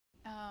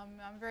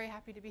I'm very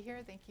happy to be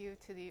here. Thank you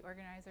to the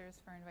organizers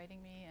for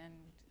inviting me and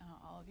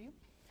all of you.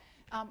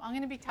 I'm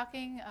going to be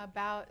talking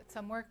about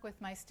some work with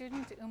my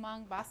student,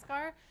 Umang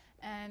Bhaskar,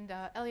 and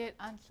Elliot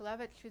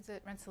Anchelevich, who's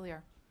at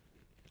Rensselaer.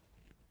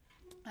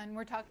 And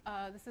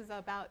this is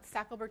about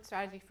Stackelberg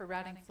strategy for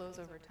routing flows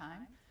over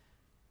time.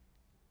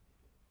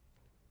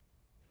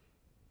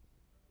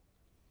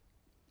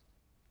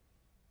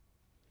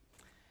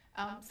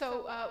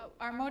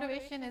 Our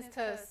motivation is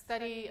to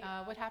study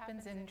what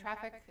happens in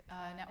traffic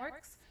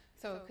networks.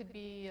 So it could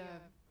be a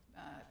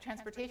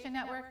transportation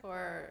network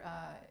or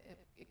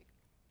a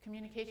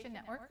communication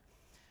network,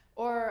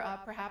 or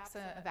perhaps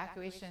an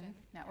evacuation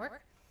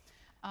network.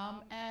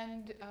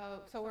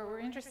 So what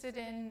we're interested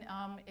in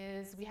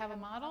is we have a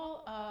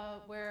model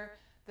where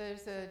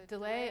there's a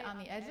delay on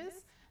the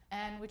edges,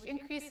 and which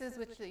increases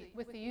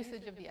with the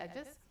usage of the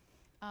edges.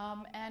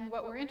 And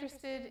what we're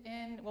interested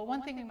in, well,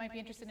 one thing we might be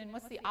interested in,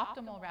 what's the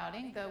optimal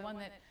routing, the one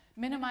that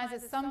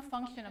minimizes some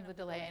function of the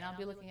delay, and I'll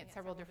be looking at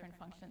several different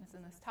functions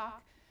in this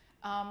talk.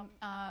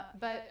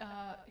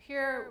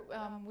 Here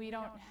we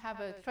don't have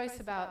a choice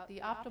about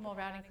the optimal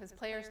routing because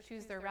players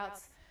choose their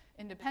routes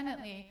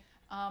independently,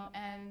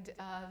 and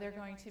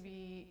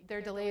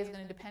their delay is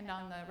going to depend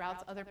on the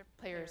routes other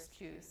players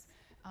choose.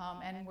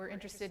 And we're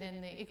interested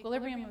in the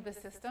equilibrium of the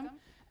system,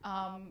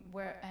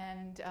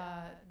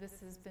 this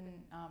has been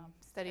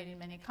studied in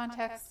many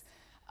contexts.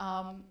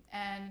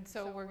 And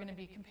so we're going to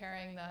be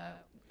comparing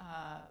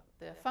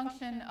the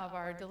function of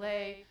our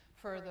delay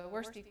for the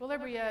worst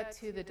equilibria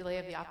to the delay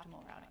of the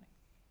optimal routing.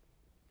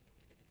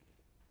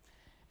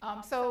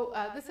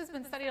 This has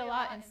been studied a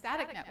lot in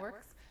static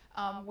networks,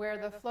 where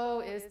the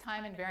flow is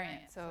time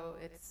invariant. So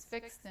it's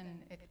fixed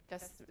and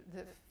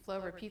the flow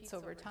repeats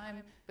over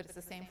time, but it's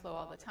the same flow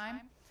all the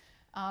time.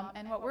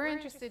 And what we're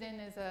interested in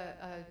is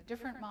a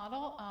different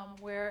model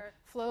where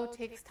flow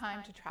takes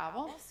time to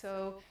travel.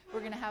 So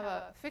we're going to have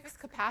a fixed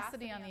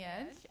capacity on the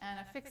edge and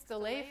a fixed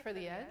delay for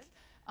the edge.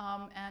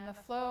 And the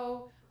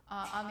flow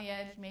on the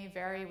edge may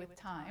vary with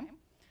time.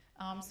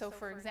 So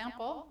for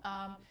example,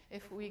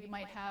 if we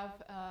might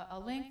have a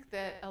link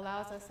that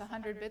allows us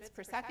 100 bits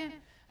per second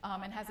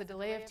and has a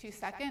delay of 2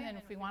 seconds, and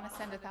if we want to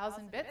send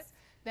 1,000 bits,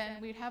 then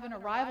we'd have an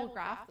arrival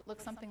graph that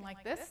looks something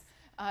like this.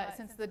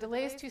 Since the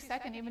delay is 2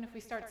 seconds, even if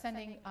we start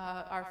sending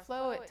our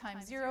flow at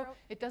time 0,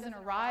 it doesn't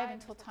arrive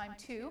until time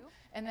 2.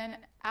 And then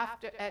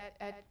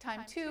at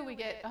time 2, we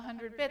get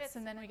 100 bits,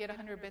 and then we get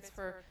 100 bits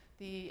for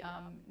the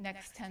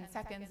next 10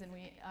 seconds, and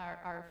we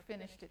are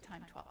finished at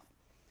time 12.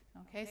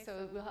 Okay,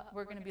 so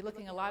we're going to be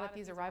looking a lot at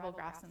these arrival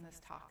graphs in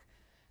this talk.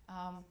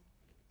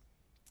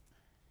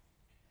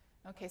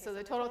 Okay, so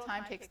the total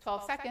time takes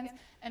 12 seconds.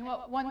 And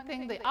one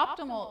thing the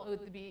optimal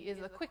would be is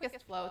the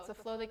quickest flow. It's a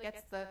flow that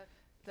gets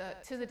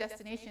to the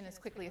destination as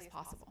quickly as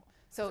possible.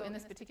 So in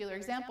this particular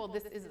example,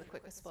 this is the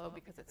quickest flow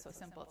because it's so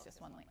simple. It's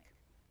just one link.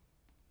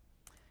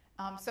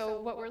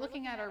 So what we're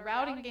looking at are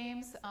routing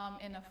games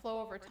in a flow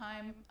over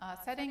time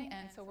setting,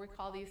 and so we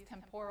call these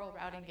temporal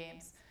routing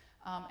games.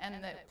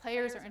 And the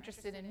players are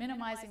interested in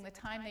minimizing the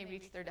time they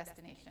reach their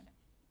destination.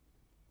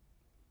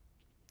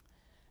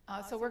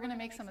 So we're going to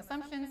make some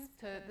assumptions.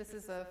 This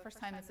is the first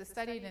time this is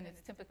studied, and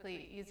it's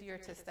typically easier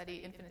to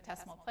study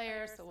infinitesimal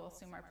players, so we'll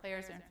assume our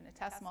players are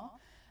infinitesimal.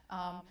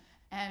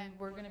 And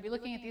we're going to be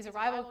looking at these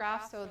arrival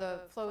graphs, so the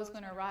flow is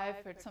going to arrive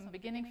at some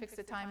beginning fixed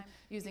at time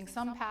using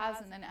some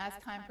paths, and then as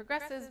time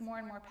progresses, more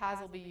and more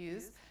paths will be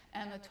used.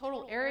 And the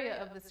total area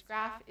of this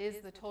graph is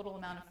the total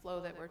amount of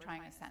flow that we're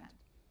trying to send.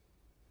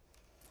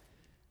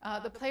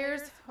 The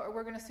players,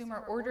 we're going to assume,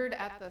 are ordered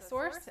at the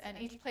source, and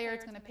each player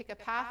is going to pick a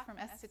path from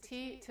S to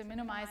T to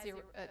minimize the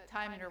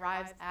time it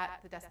arrives at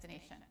the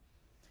destination.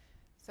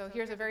 So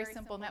here's a very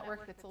simple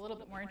network that's a little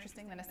bit more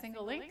interesting than a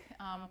single link.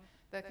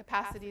 The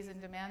capacities and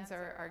demands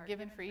are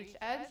given for each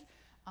edge.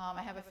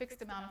 I have a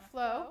fixed amount of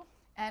flow.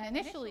 And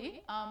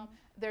initially,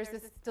 there's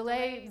this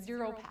delay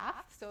 0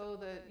 path. So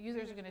the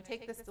users are going to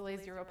take this delay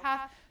 0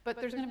 path. But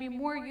there's going to be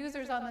more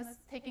users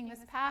taking this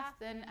path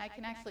than I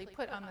can actually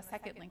put on the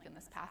second link in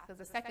this path, because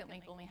the second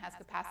link only has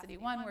capacity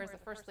 1, whereas the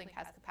first link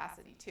has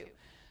capacity 2.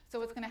 So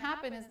what's going to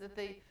happen is that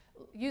the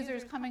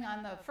users coming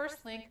on the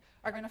first link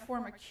are going to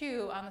form a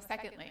queue on the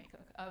second link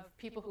of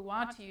people who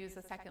want to use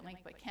the second link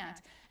but can't.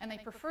 And they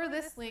prefer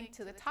this link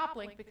to the top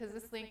link because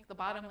this link, the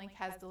bottom link,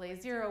 has delay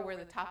 0, where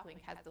the top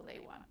link has delay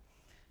 1.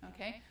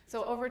 Okay,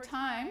 so over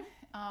time,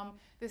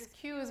 this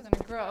queue is going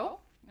to grow.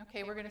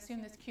 Okay, we're going to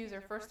assume these queues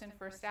are first in,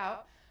 first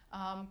out.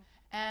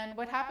 And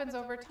what happens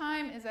over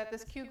time is that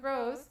this queue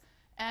grows,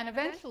 and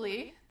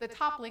eventually the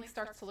top link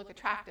starts to look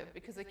attractive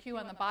because the queue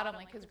on the bottom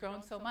link has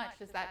grown so much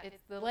is that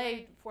its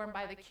delay formed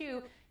by the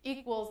queue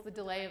equals the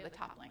delay of the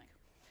top link.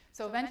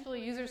 So eventually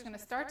users are going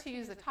to start to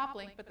use the top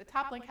link, but the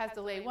top link has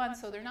delay 1,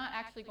 so they're not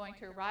actually going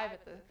to arrive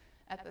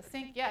at the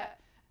sink yet.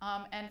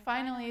 And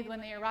finally, when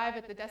they arrive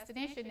at the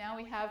destination, now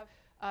we have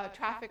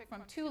traffic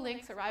from 2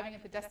 links arriving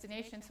at the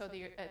destination, so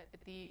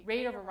the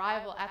rate of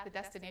arrival at the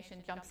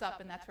destination jumps up,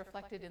 and that's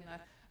reflected in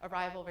the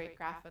arrival rate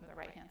graph on the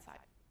right-hand side.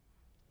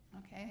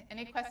 Okay,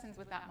 any questions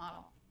with that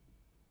model?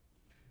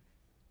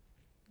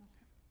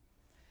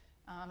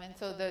 And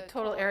so the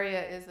total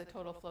area is the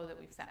total flow that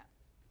we've sent.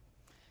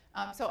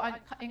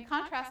 In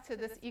contrast to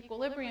this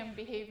equilibrium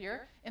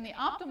behavior, in the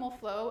optimal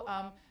flow,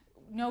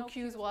 no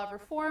queues will ever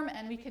form,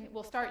 and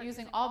we'll start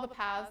using all the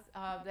paths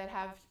that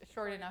have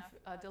short enough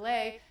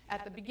delay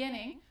at the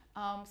beginning,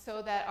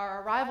 so that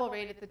our arrival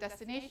rate at the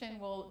destination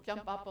will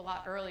jump up a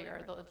lot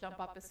earlier. They'll jump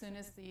up as soon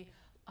as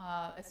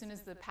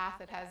the path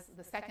that has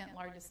the second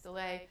largest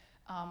delay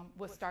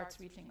starts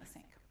reaching the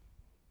sink.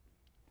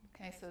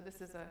 Okay, so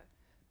this is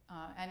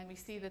and we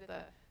see that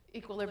the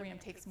equilibrium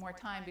takes more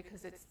time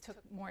because it took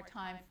more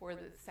time for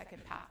the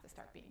second path to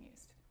start being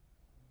used.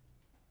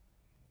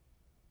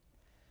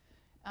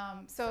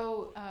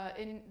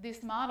 In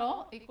this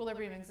model,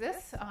 equilibrium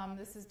exists.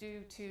 This is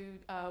due to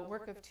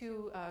work of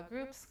two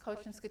groups,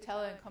 Koch and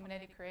Scutella and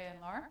Comenetti, Correa,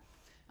 and Lahr.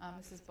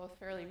 This is both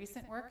fairly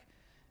recent work.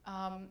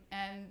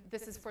 And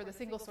this is for the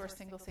single source,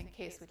 single sink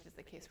case, which is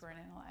the case we're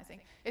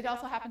analyzing. It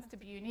also happens to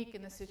be unique,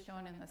 and this is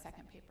shown in the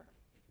second paper.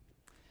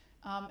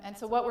 And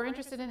so what we're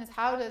interested in is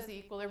how does the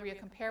equilibria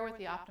compare with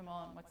the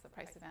optimal, and what's the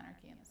price of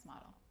anarchy in this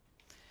model.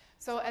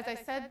 So as I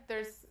said,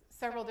 there's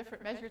several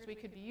different measures we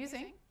could be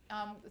using.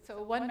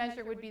 So one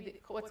measure would be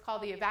what's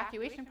called the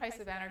evacuation price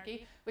of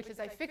anarchy, which is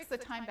I fix the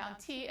time-bound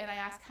t, and I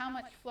ask how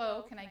much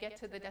flow can I get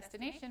to the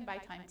destination by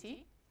time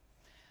t.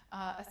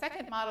 A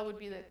second model would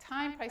be the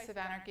time price of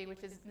anarchy,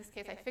 which is, in this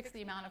case, I fix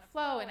the amount of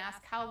flow and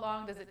ask how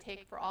long does it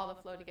take for all the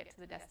flow to get to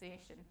the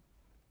destination.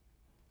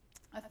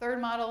 A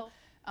third model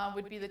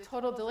would be the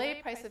total delay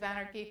price of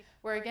anarchy,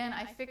 where again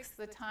I fix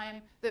the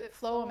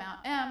flow amount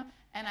m,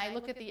 and I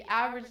look at the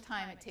average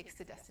time it takes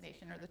to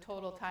destination, or the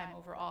total time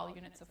over all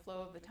units of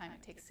flow of the time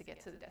it takes to get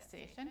to the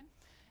destination.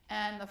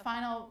 And the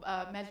final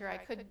measure I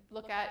could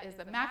look at is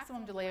the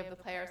maximum delay of the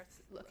player,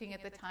 looking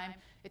at the time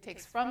it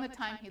takes from the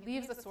time he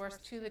leaves the source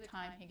to the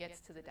time he gets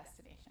to the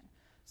destination.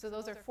 So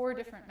those are 4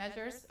 different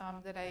measures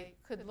that I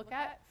could look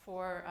at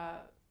for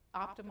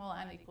optimal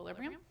and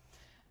equilibrium.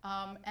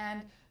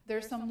 And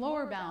there's some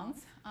lower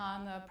bounds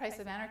on the price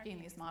of anarchy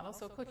in these models.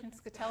 So Koch and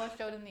Scutella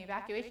showed in the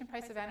evacuation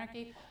price of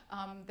anarchy,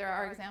 there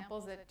are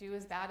examples that do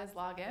as bad as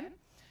log n.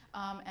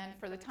 And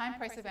for the time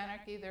price of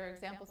anarchy, there are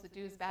examples that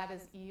do as bad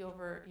as e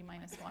over e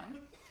minus 1.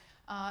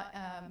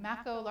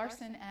 Mako,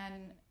 Larson,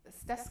 and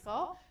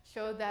Steskal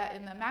showed that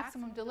in the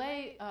maximum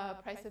delay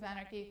price of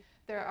anarchy,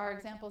 there are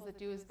examples that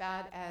do as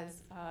bad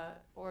as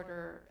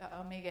order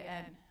omega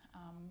n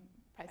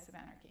price of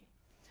anarchy.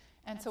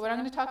 And so what I'm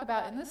going to talk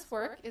about in this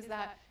work is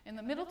that in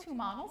the middle 2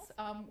 models,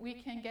 we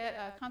can get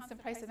a constant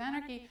price of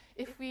anarchy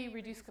if we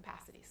reduce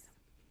capacities.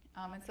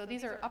 And so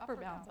these are upper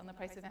bounds on the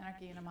price of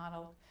anarchy in a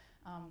model.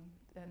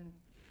 Then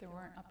there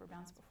weren't upper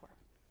bounds before.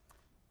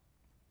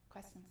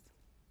 Questions?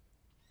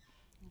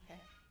 Okay.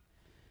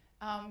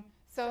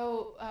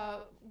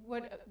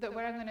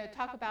 What I'm going to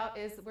talk about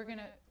is we're going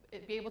to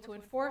be able to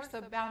enforce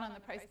a bound on the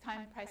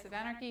time price of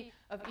anarchy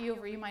of e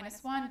over e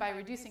minus 1 by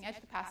reducing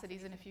edge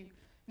capacities. And if you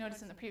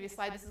notice in the previous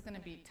slide, this is going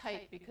to be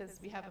tight because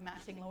we have a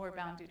matching lower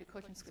bound due to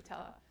Koch and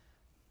Scutella.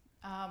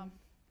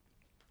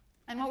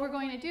 And what we're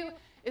going to do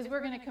is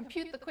we're going to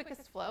compute the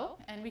quickest flow,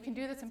 and we can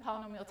do this in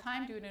polynomial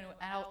time due to an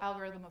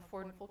algorithm of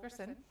Ford and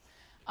Fulkerson.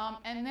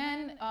 And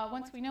then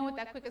once we know what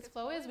that quickest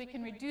flow is, we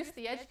can reduce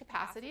the edge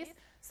capacities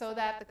so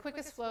that the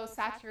quickest flow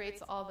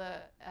saturates all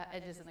the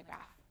edges in the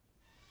graph.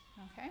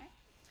 Okay?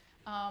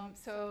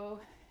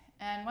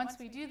 And once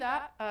we do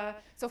that,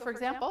 so for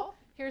example,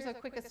 here's a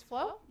quickest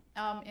flow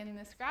in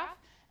this graph.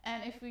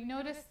 And if we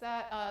notice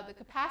that the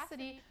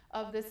capacity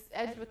of this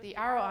edge with the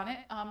arrow on it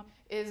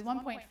is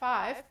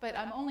 1.5, but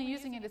I'm only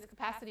using it as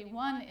capacity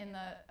 1 in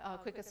the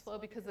quickest flow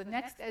because the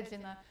next edge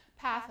in the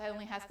path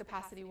only has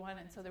capacity 1,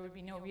 and so there would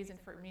be no reason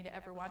for me to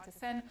ever want to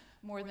send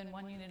more than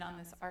 1 unit on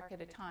this arc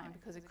at a time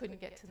because it couldn't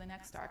get to the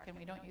next arc, and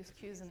we don't use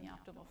queues in the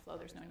optimal flow.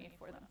 There's no need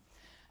for them.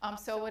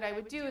 So what I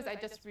would do is I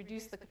just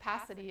reduce the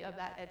capacity of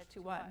that edge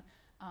to 1,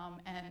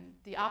 and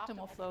the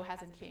optimal flow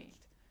hasn't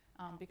changed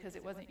because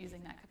it wasn't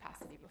using that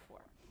capacity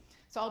before.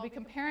 So I'll be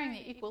comparing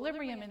the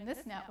equilibrium in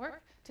this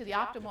network to the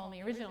optimal in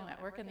the original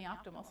network, and the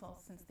optimal,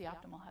 since the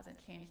optimal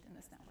hasn't changed in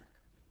this network.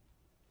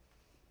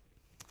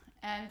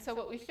 And so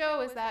what we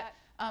show is that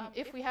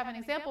if we have an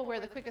example where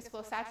the quickest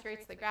flow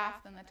saturates the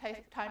graph, then the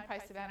time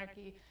price of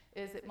anarchy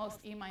is at most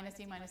e minus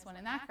 1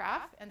 in that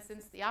graph. And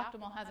since the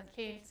optimal hasn't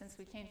changed since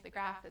we changed the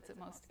graph, it's at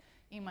most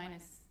e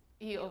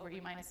over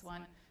e minus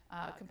 1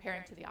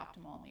 comparing to the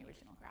optimal in the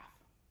original graph.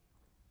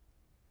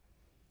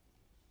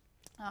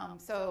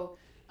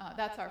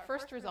 That's our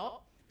first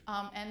result.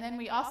 And then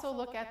we also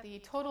look at the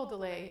total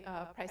delay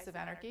price of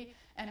anarchy,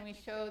 and we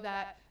show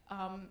that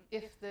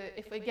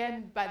if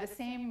again, by the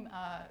same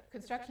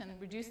construction,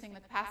 reducing the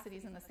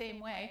capacities in the same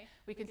way,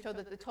 we can show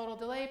that the total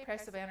delay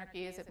price of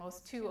anarchy is at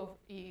most 2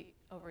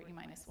 over e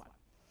minus 1.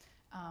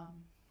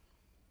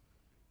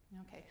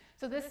 Okay,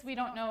 so this we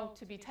don't know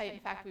to be tight. In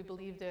fact, we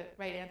believe the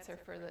right answer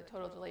for the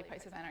total delay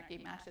price of anarchy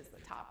matches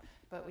the top,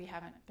 but we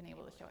haven't been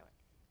able to show it.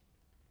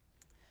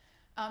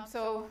 I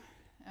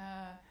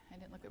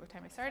didn't look at what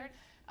time I started.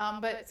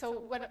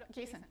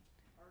 Jason?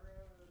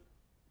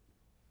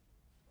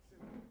 So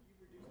you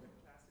reduce the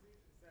capacities,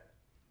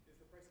 is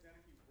the price of anarchy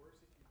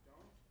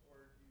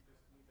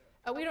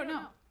We don't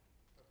know.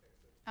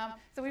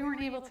 So we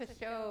weren't able to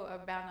show a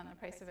bound on the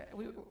price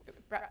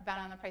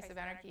of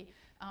anarchy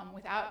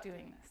without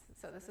doing this.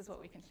 So this is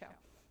what we can show.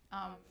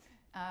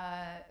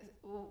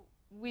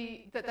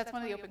 That's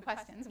one of the open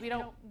questions. We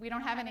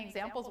don't have any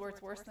examples where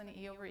it's worse than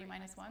E over E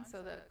minus 1.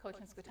 So the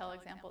Cauchy-Squatell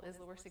example is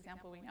the worst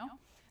example we know.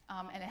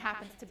 And it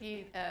happens to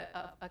be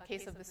a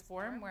case of this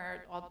form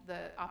where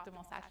the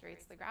optimal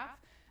saturates the graph.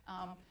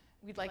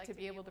 We'd like to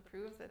be able to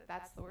prove that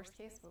that's the worst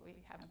case, but we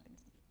haven't been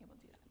able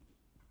to do that.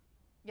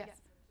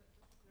 Yes?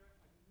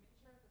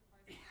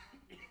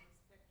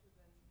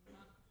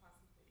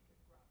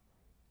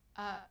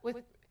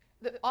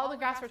 All the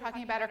graphs we're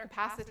talking about are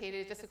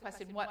capacitated. It's just a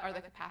question, what are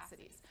the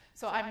capacities?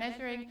 So I'm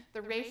measuring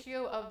the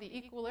ratio of the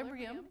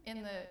equilibrium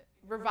in the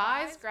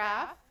revised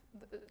graph.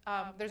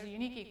 There's a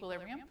unique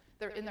equilibrium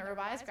in the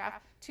revised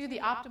graph to the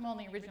optimal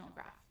in the original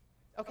graph,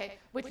 okay,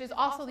 which is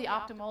also the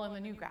optimal in the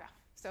new graph.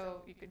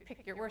 So you could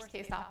pick your worst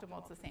case optimal,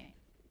 it's the same,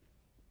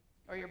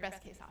 or your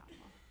best case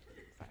optimal.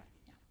 Sorry.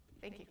 Yeah.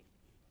 Thank you.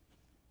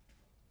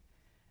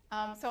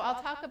 So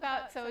I'll talk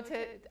about,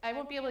 I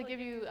won't be able to give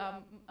you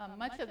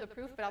much of the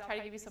proof, but I'll try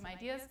to give you some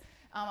ideas.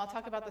 I'll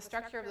talk about the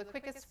structure of the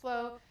quickest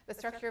flow, the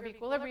structure of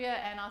equilibria,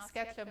 and I'll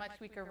sketch a much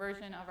weaker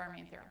version of our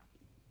main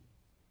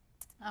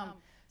theorem.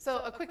 So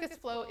a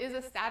quickest flow is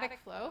a static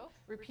flow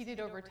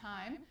repeated over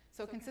time.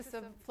 So it consists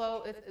of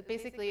flow, it's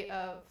basically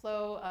a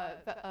flow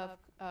of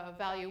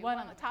value 1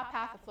 on the top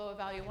path, a flow of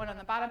value 1 on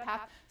the bottom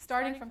path,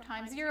 starting from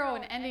time 0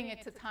 and ending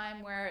at a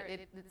time where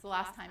it's the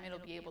last time it'll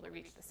be able to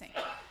reach the sink.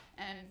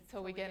 And so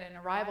we get an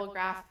arrival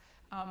graph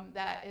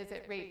that is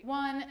at rate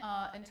 1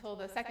 until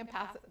the second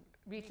path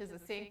reaches a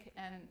sink,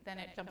 and then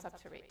it jumps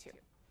up to rate 2.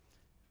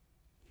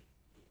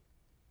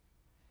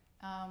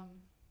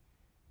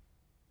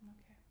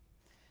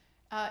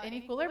 In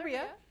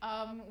equilibria,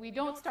 we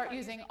don't start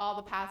using all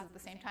the paths at the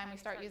same time. We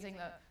start using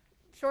the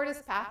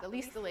shortest path, the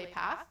least delay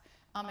path,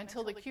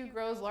 until the Q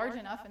grows large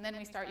enough, and then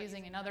we start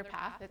using another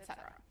path,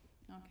 etc.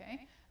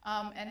 Okay?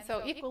 And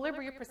so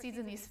equilibria proceeds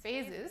in these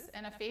phases,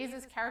 and a phase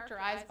is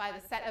characterized by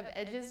the set of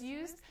edges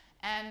used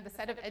and the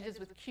set of edges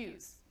with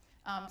Qs.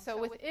 So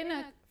within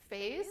a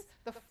phase,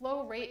 the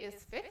flow rate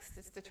is fixed.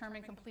 It's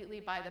determined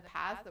completely by the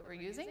paths that we're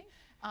using.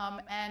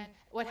 And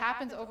what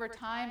happens over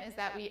time is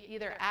that we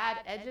either add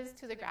edges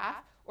to the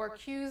graph or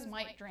Qs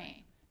might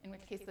drain, in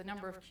which case the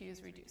number of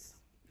Qs reduce,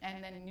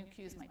 and then new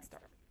Qs might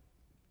start.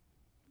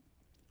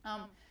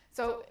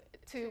 So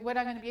what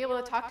I'm going to be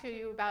able to talk to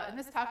you about in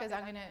this talk is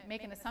I'm going to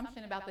make an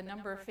assumption about the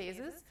number of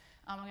phases.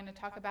 I'm going to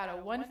talk about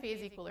a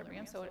one-phase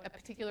equilibrium, so a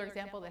particular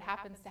example that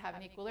happens to have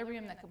an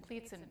equilibrium that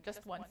completes in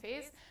just one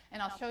phase.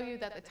 And I'll show you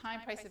that the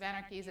time price of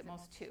anarchy is at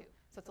most 2.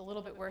 So it's a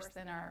little bit worse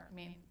than our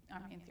main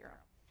theorem.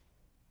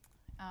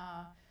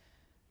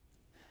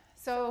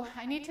 So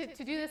I need to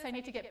do this, I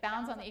need to get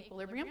bounds on the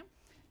equilibrium.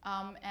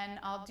 And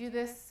I'll do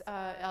this,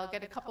 I'll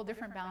get a couple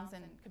different bounds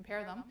and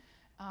compare them.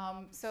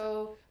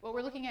 So what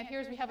we're looking at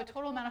here is we have a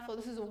total amount of flow.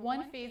 This is a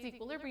one-phase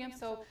equilibrium,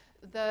 so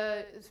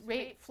the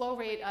flow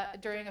rate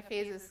during a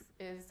phase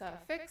is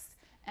fixed,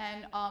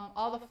 and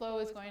all the flow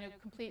is going to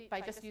complete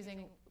by just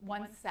using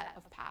one set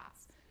of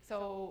paths.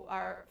 So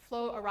our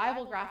flow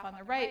arrival graph on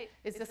the right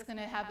is just going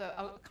to have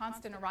a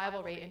constant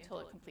arrival rate until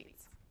it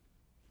completes.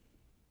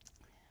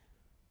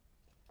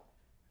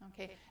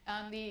 Okay,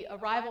 and the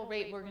arrival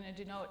rate we're going to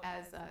denote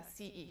as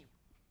CE.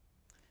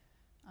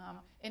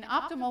 In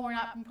optimal, we're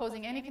not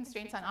imposing any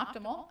constraints on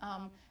optimal,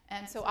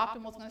 and so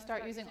optimal is going to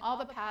start using all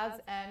the paths,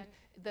 and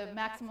the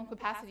maximum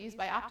capacity used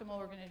by optimal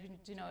we're going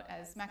to denote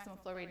as maximum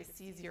flow rate is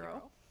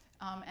C0,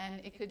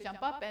 and it could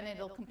jump up and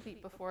it'll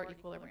complete before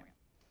equilibrium.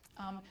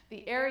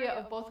 The area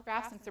of both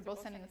graphs, since they're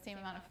both sending the same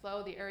amount of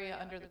flow, the area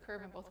under the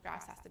curve in both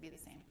graphs has to be the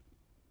same.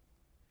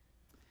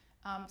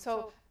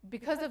 So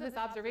because of this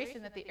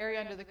observation that the area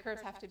under the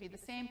curves have to be the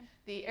same,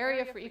 the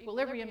area for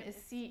equilibrium is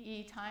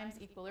CE times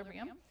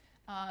equilibrium.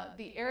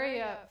 The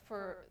area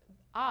for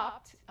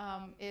opt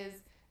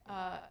is,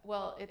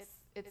 well, it's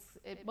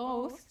at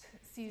most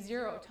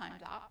C0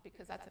 times opt,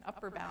 because that's an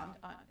upper bound,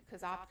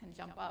 because opt can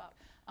jump up.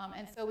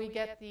 And so we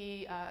get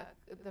the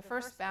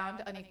first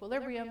bound on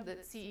equilibrium,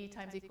 that CE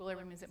times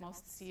equilibrium is at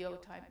most CO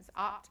times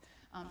opt.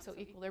 So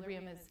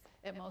equilibrium is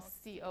at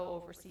most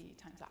CO over CE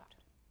times opt.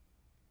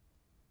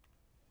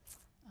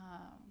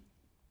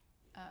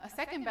 A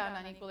second bound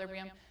on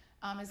equilibrium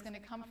is going to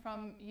come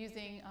from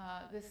using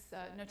this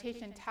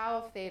notation tau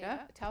of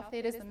theta. Tau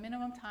theta is the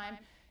minimum time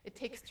it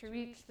takes to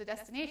reach the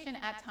destination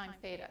at time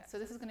theta. So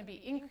this is going to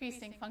be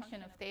increasing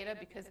function of theta,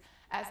 because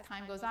as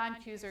time goes on,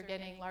 Qs are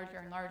getting larger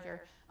and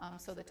larger.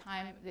 So the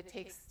time it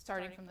takes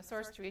starting from the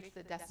source to reach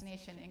the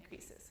destination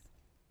increases.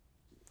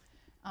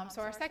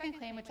 So our second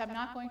claim, which I'm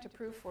not going to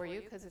prove for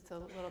you because it's a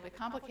little bit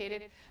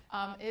complicated,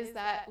 is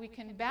that we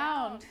can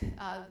bound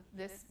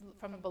this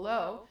from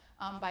below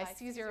by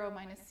C0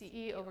 minus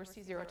CE over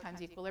C0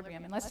 times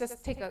equilibrium. And let's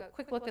just take a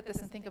quick look at this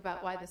and think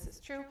about why this is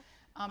true.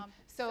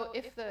 So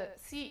if the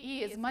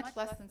CE is much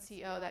less than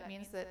CO, that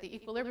means that the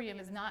equilibrium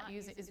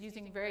is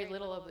using very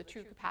little of the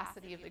true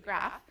capacity of the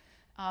graph.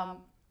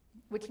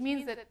 which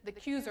means that the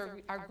queues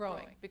are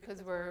growing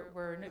because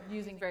we're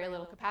using very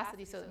little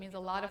capacity, so it means a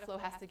lot of flow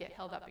has to get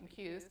held up in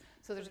queues.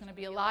 So there's going to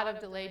be a lot of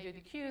delay due to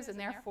queues, and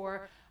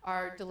therefore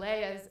our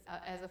delay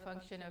as a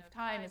function of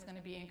time is going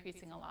to be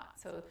increasing a lot,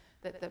 so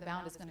that the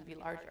bound is going to be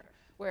larger.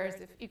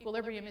 Whereas if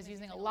equilibrium is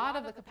using a lot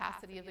of the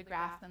capacity of the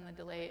graph, then the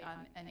delay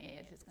on any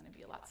edge is going to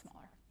be a lot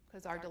smaller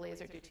because our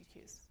delays are due to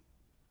queues.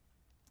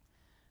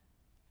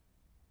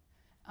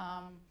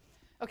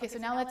 Okay, so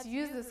now let's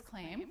use this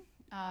claim.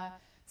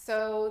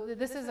 So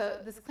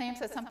this claim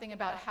says something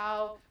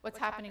about what's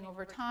happening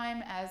over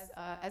time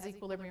as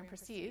equilibrium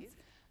proceeds.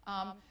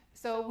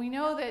 So we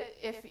know that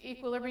if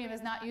equilibrium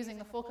is not using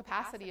the full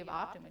capacity of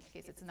opt, in which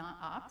case it's not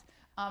opt,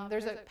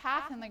 there's a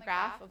path in the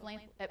graph of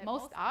length at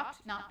most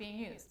opt not being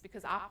used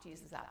because opt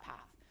uses that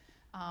path.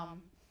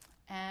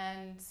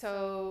 And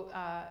so,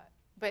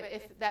 but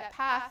if that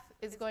path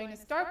is going to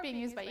start being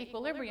used by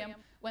equilibrium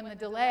when the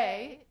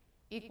delay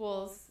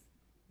equals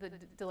the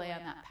delay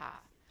on that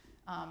path.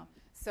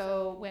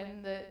 So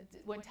when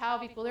tau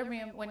of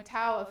equilibrium, when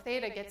tau of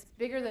theta gets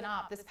bigger than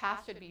opt, this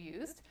path should be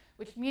used,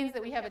 which means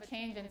that we have a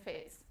change in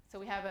phase. So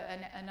we have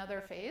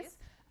another phase.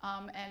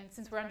 And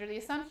since we're under the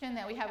assumption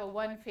that we have a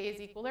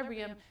one-phase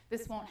equilibrium,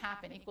 this won't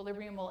happen.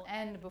 Equilibrium will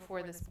end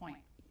before this point.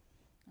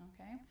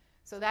 Okay?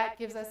 So that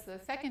gives us the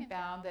second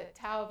bound that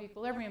tau of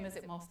equilibrium is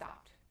at most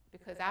opt.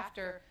 Because if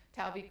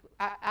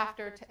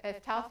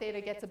tau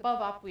theta gets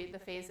above opt, the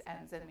phase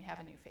ends and we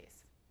have a new phase.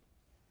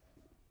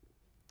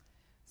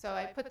 So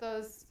I put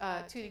those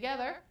two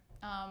together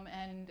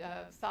and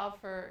solve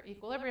for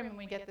equilibrium, and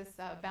we get this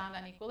bound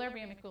on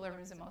equilibrium.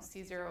 Equilibrium is at most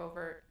C0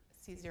 over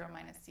C0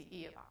 minus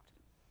CE of opt.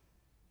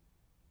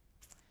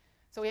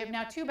 So we have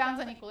now two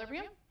bounds on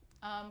equilibrium.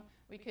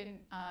 We can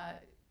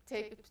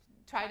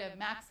try to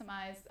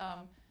maximize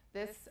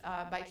this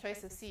by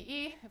choice of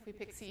CE. If we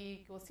pick CE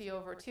equals C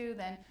over 2,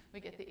 then we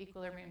get the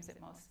equilibriums at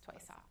most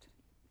twice opt.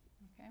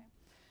 Okay?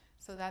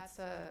 So that's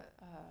a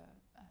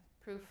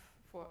proof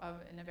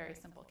in a very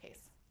simple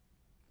case.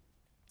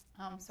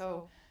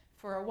 So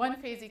for a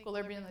one-phase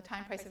equilibrium, the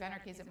time price of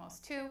anarchy is at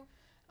most 2.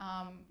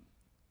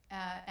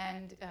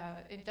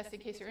 Just in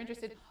case you're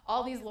interested,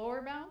 all these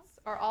lower bounds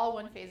are all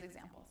one-phase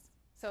examples.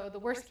 So the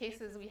worst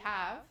cases we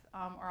have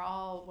are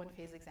all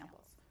one-phase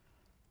examples.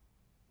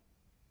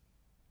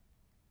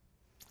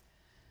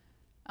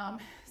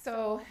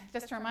 So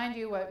just to remind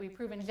you, what we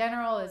prove in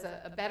general is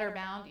a better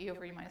bound, E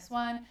over E minus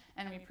 1,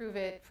 and we prove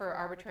it for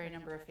arbitrary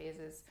number of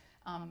phases.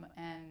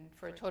 And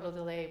for a total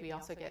delay, we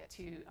also get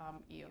to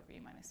E over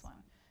E minus 1.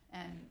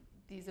 And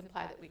these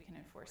imply that we can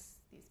enforce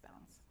these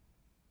bounds.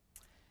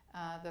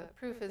 The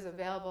proof is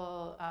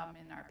available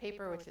in our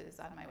paper, which is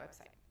on my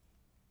website.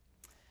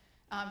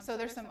 So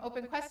there's some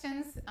open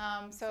questions.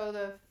 So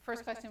the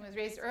first question was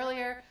raised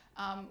earlier.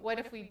 What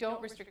if we don't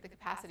restrict the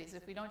capacities?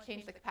 If we don't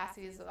change the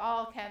capacities at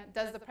all,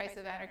 does the price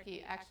of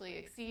anarchy actually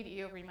exceed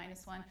E over E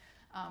minus 1?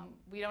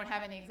 We don't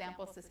have any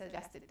examples to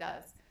suggest it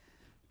does.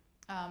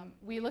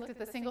 We looked at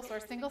the single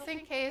source, single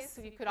sink case.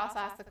 You could also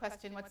ask the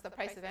question, what's the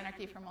price of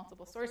anarchy for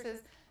multiple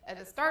sources? As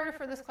a starter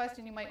for this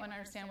question, you might want to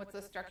understand what's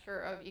the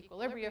structure of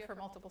equilibria for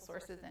multiple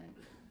sources and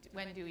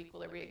when do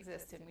equilibria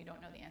exist, and we don't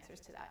know the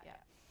answers to that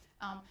yet.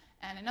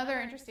 And another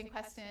interesting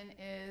question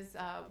is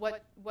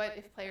what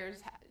if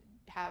players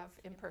have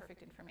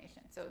imperfect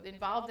information? So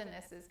involved in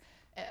this is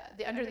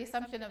under the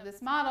assumption of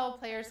this model,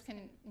 players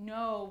can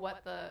know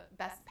what the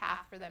best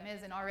path for them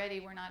is, and already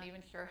we're not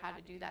even sure how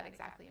to do that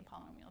exactly in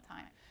polynomial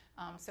time.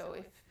 So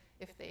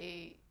if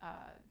they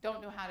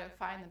don't know how to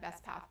find the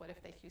best path, what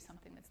if they choose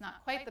something that's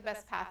not quite the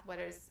best path? What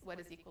is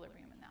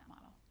equilibrium in that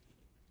model?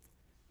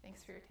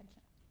 Thanks for your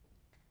attention.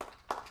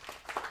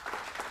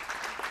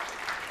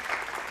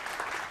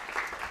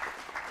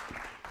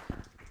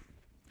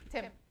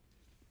 Tim. I've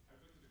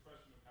looked at the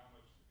question of how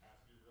much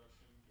capacity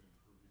reduction can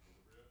improve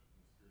equilibria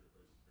in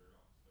the spirit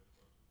of Price's paradox type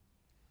question.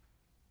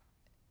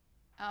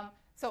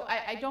 So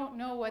I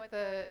don't know what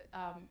the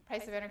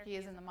price of anarchy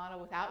is in the model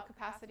without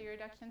capacity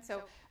reduction.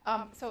 So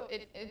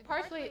it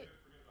partially.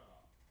 Forget about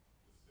opt.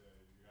 Just say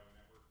you have a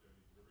network, you have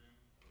equilibrium,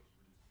 let's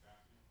reduce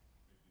capacity,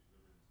 make the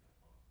equilibrium as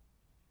much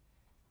possible.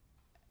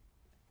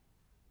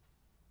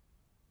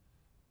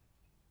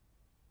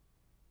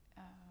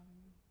 And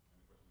the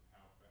question is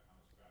how much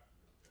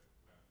faster you'll get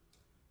capacity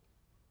reduction.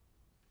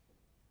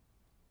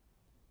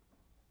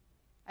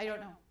 I don't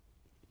know.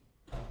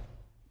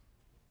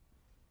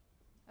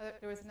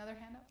 There was another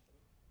hand up?